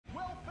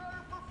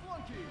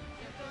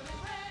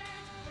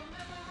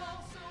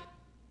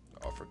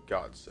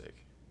God's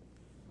sake.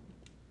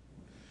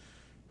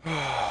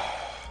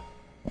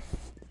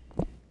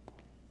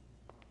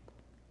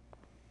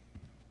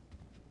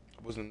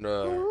 I wasn't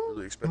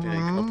really expecting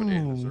any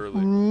company this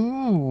early.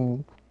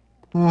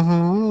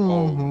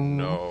 Oh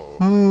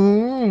no.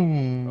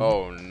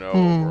 Oh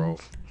no, bro.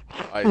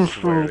 I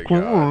swear to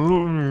God.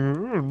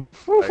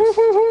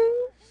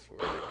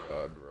 Swear to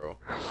God, bro.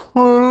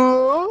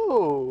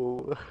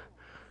 Oh,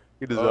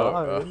 it is Oh,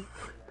 I.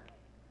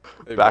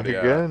 hey Back buddy,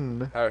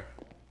 again. how,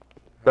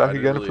 Back I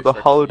didn't again really for the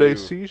expect to see holiday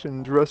you.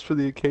 season, dressed for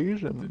the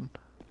Did, occasion.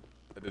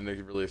 I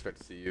didn't really expect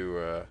to see you,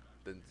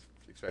 didn't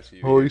expect to see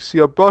you Well, you here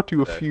see, I brought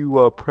you a today.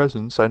 few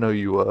presents. I know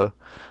you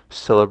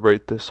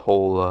celebrate this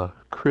whole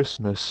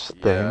Christmas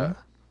Yeah, thing.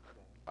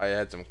 I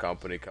had some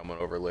company coming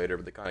over later,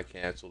 but they kind of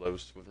canceled.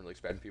 Wasn't really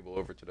expecting people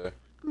over today.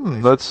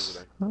 Hmm, Thanks for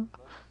that's visiting.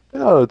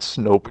 yeah, it's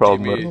no Would you give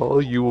problem at me,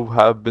 all. You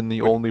have been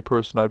the would, only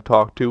person I've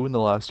talked to in the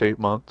last 8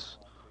 months.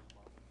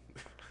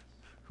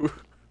 who,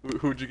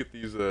 who'd you get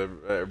these,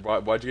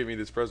 why'd you get me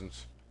these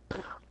presents?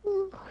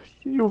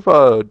 You've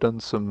done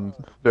some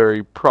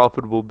very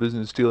profitable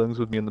business dealings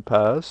with me in the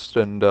past,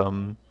 and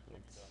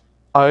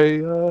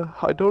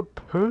I don't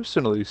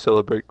personally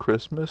celebrate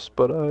Christmas,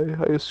 but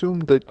I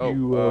assumed that Oh,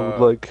 you would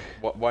like.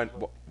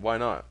 why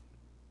not?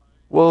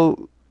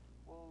 Well,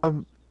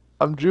 I'm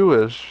I'm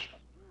Jewish.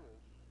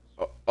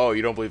 Oh,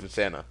 you don't believe in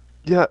Santa?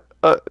 Yeah.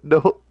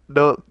 No,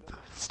 no,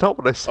 that's not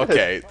what I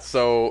said. Okay,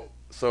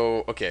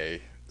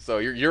 okay, so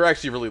you're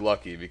actually really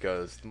lucky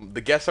because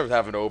the guests I was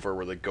having over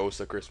were the ghosts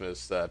of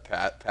Christmas,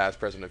 past,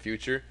 present, and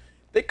future.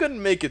 They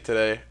couldn't make it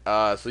today,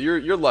 so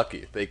you're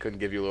lucky. They couldn't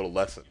give you a little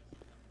lesson.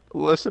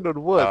 Listen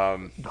on what?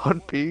 Um,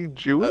 Not being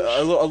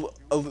Jewish?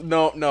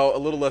 no, a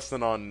little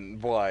lesson on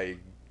why,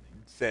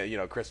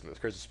 Christmas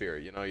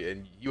spirit.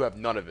 And you have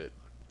none of it,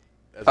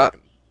 as I Uh,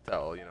 can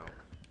tell.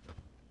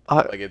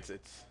 I. Like it's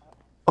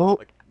Oh,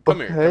 like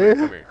okay.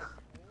 come here.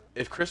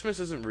 If Christmas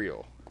isn't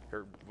real,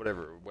 or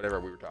whatever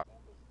we were talking.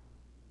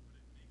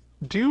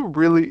 Do you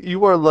really?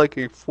 You are like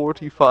a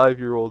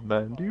 45-year-old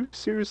man. Do you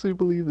seriously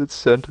believe that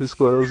Santa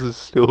Claus is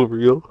still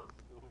real?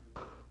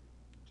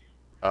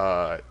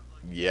 Uh,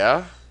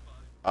 yeah.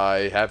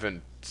 I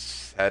haven't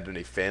had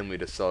any family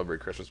to celebrate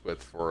Christmas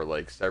with for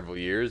like several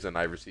years, and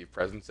I receive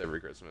presents every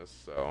Christmas.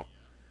 So,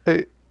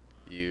 Hey,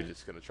 you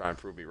just gonna try and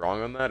prove me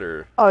wrong on that,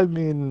 or I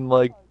mean,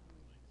 like,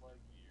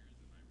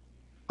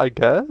 I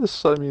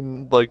guess. I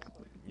mean, like,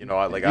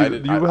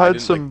 you I had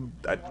didn't like, some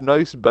I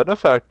nice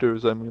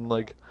benefactors. I mean,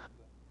 like,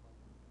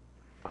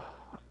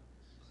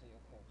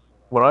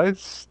 when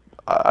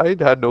I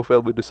had no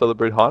family to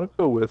celebrate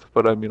Hanukkah with,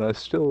 but I mean, I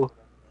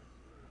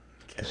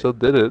okay, still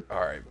did it. all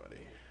right,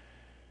 buddy.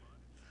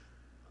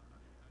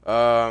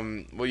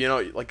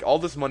 Well, like all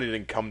this money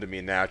didn't come to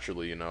me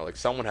naturally. Like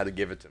someone had to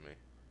give it to me,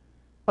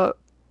 Uh,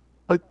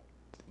 like,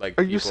 like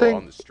are you people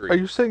on saying, the are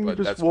you street. saying you But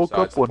just that's woke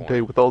besides up the one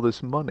day point. with all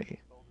this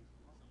money?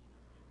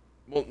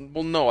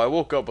 No, I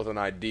woke up with an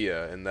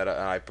idea, and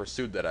I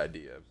pursued that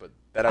idea. But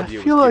that I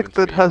idea was feel given like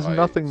to that me has by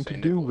nothing to Saint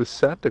do with Nicholas.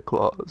 Santa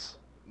Claus.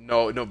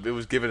 No, it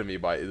was given to me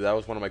by. That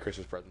was one of my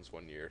Christmas presents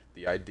one year.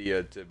 The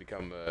idea to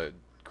become a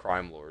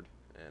crime lord,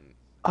 and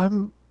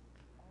I'm,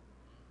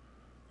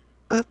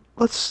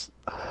 let's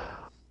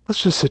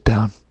just sit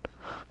down.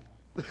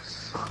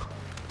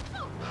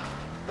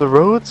 The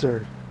roads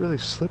are really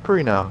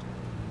slippery now.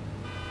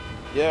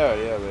 yeah,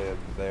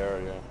 they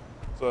are, yeah.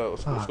 So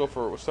Ah,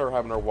 let's start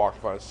having our walk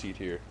to find a seat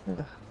here.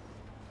 yeah.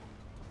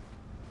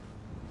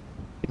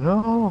 You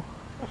know,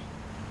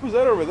 Who's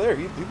that over there?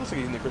 He looks like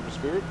he's in the Christmas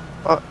spirit.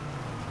 uh,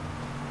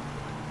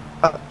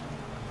 uh,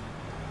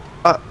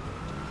 uh,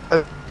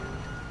 uh,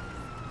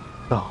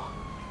 no,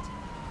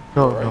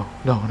 You no, all right?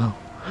 no, no, no,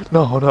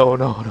 no, no,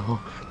 no, no,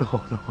 no,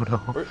 no,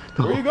 no,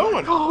 Where are you no,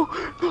 going? no,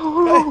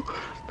 Hey, no,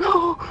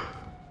 no.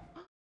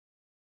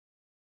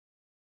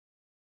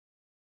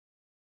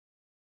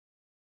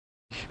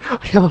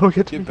 Halo,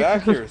 get to me, get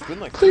back God. here! It's been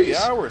like 3 Please,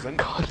 hours.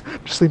 God,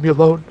 just leave me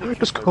alone. I need to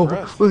Just catch my go,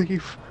 breath.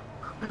 leave.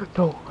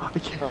 No, I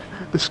can't. Oh,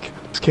 This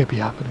can't be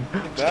happening.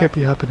 get This can't back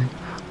be here! happening.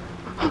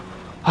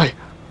 I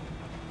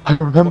I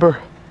What? remember.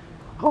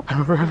 I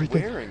remember What are you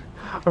everything. wearing?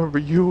 I remember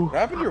you. What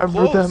happened to your I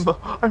remember clothes? them.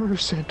 I remember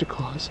Santa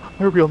Claus.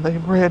 My real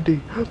name,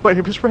 Randy. My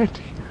name is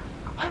Randy.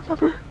 I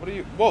remember. What are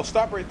you? Whoa!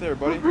 Stop right there,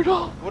 I buddy. remember it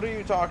all. What are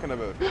you talking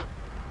about?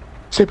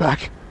 Stay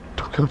back.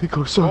 Don't come any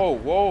closer.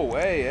 Whoa!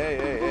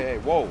 Hey!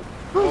 Whoa!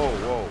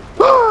 Whoa!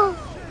 Ah!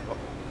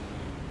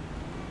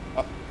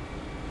 Uh,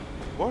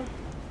 what?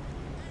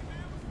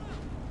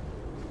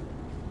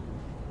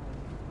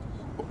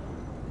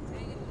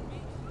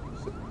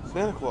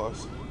 Santa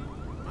Claus.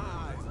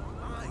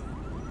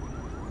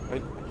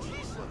 I,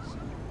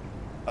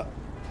 uh,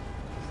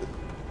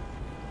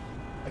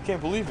 I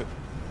can't believe it.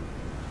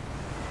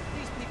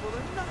 These people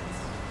are nuts.